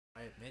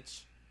Alright,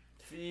 Mitch.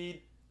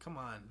 Feed. Come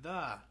on, the.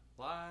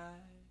 Lie.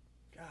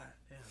 God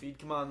damn. Feed,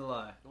 come on, the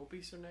lie. Don't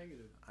be so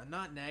negative. I'm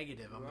not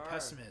negative. I'm You a are.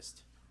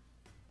 pessimist.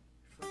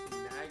 You're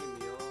fucking nagging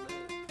me all night.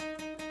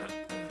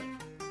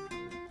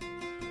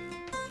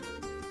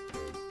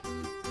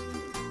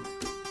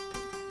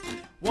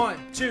 One,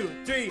 two,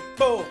 three,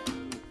 four.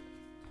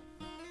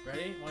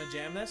 Ready? Want to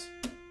jam this?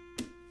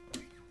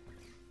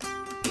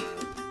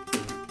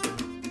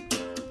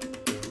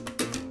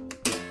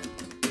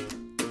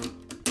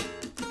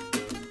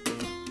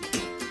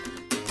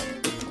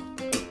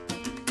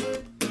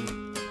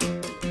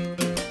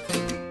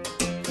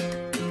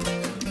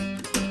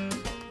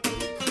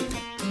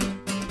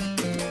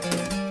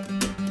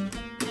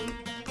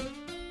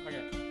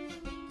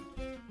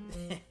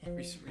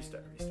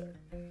 Restart.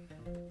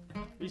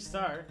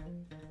 Restart.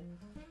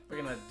 We're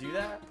gonna do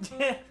that?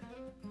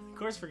 Of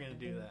course we're gonna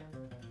do that.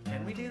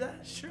 Can we do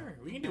that? Sure,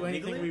 we can do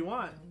anything Legally? we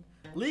want.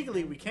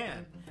 Legally, we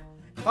can.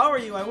 If I were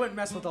you, I wouldn't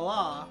mess with the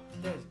law.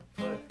 Yes.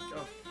 Go.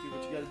 Do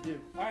what you gotta do.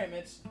 All right,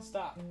 Mitch,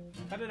 stop.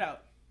 Cut it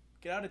out.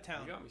 Get out of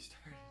town. You got me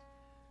started.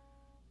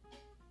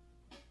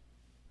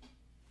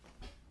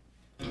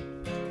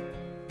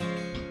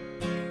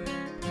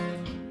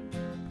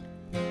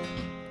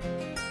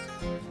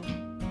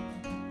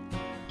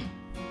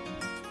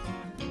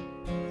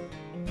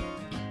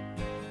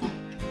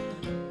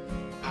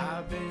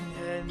 I've been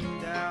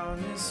heading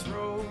down this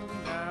road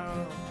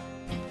now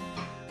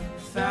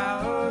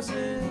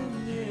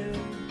 1,000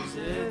 years,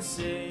 it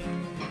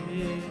seems.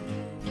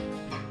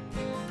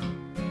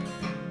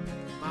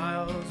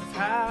 Miles of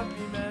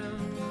happy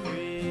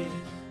memories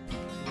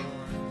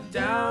worn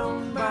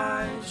down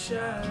by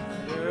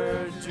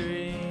shattered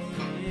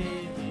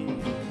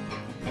dreams.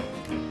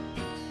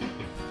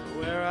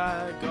 Where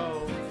I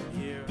go from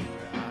here,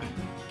 I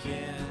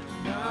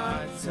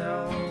cannot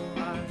tell, I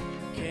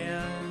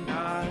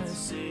cannot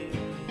see.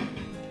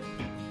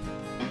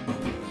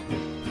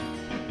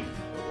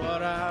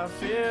 What I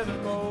fear the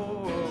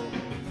most,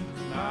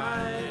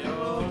 my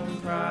own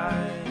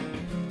pride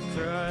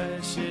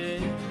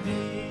crushing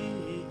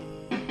me.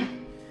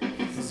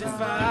 'Cause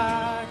if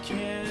I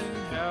can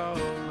help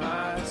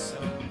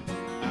myself,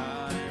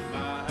 I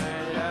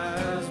might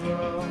as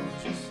well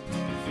just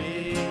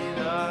feel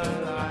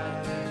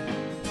alive.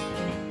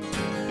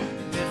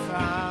 And if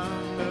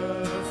I'm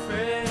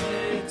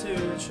afraid to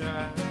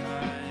try,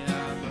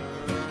 I've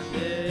earned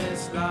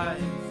this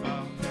life,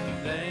 I'll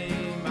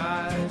blame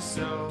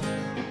myself.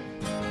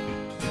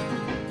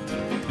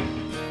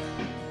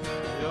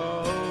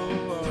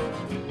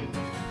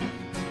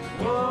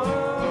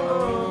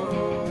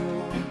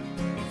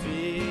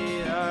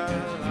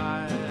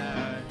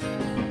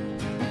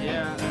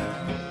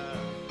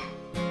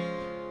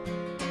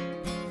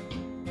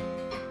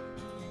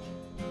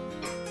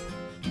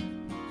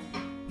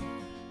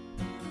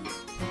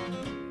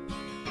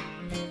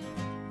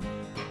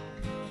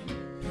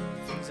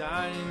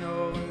 I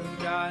know you've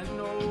gotten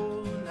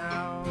old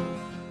now.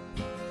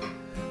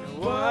 And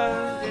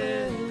what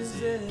is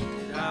it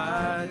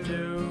I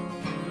do?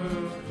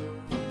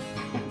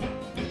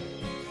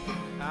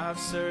 I've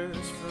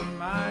searched for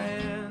my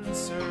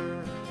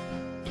answer,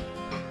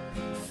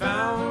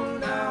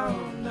 found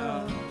out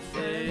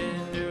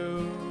nothing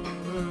new.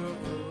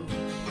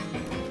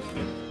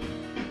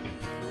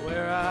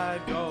 Where I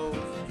go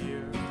from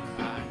here,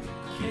 I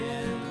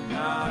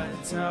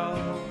cannot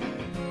tell,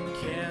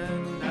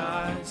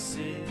 cannot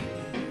see.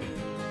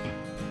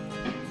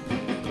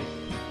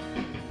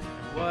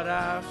 What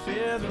I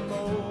fear the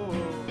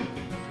most,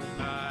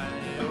 my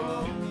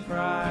own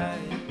pride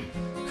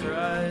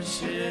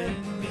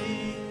crushing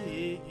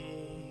me.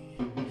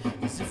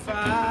 'Cause if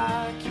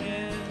I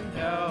can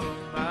help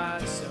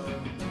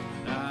myself,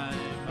 I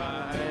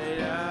might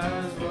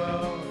as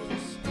well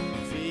just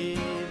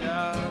feel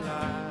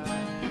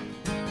alive.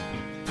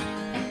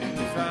 And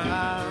if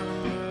I'm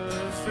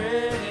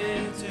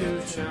afraid to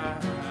try,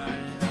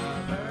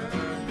 I've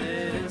earned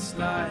this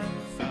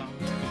life, I'll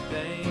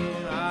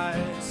blame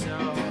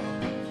myself.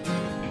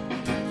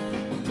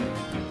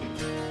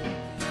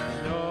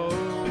 No,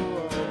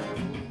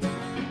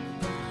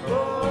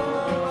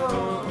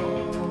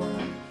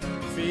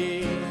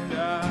 feel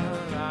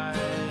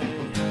alive.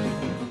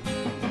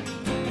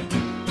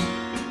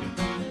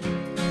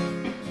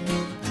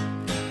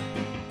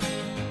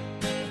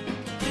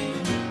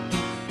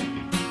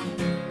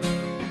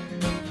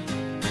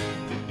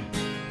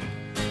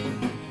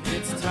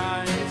 It's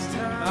time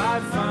I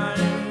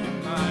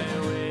find my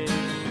way.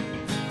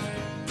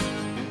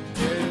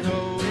 There's no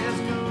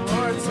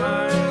more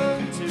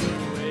time to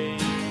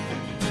wait.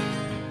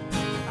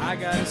 I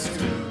gotta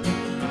screw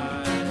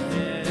my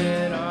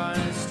head on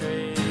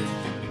straight.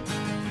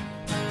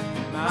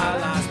 My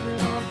life's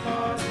been on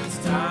pause, it's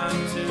time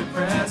to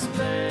press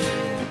play.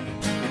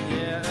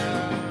 Yeah,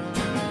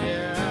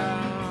 yeah,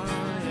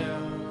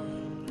 yeah.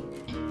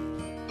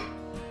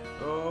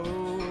 Oh,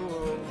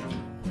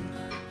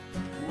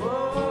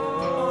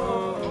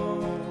 whoa,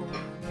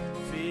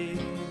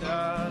 feel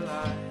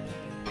alive.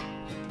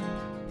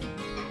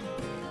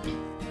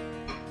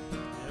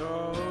 Oh,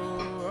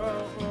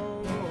 oh, oh.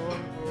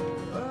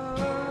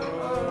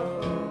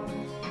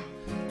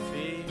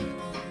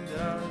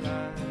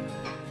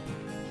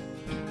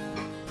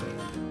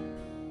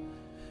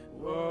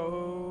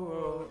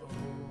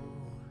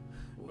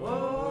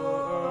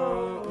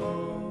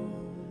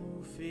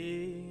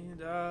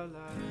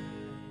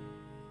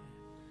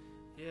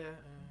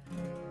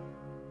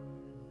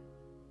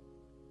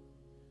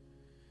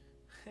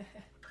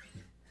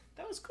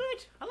 That was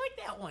good. I like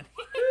that one.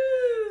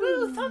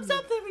 Woo, thumbs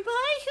up, everybody.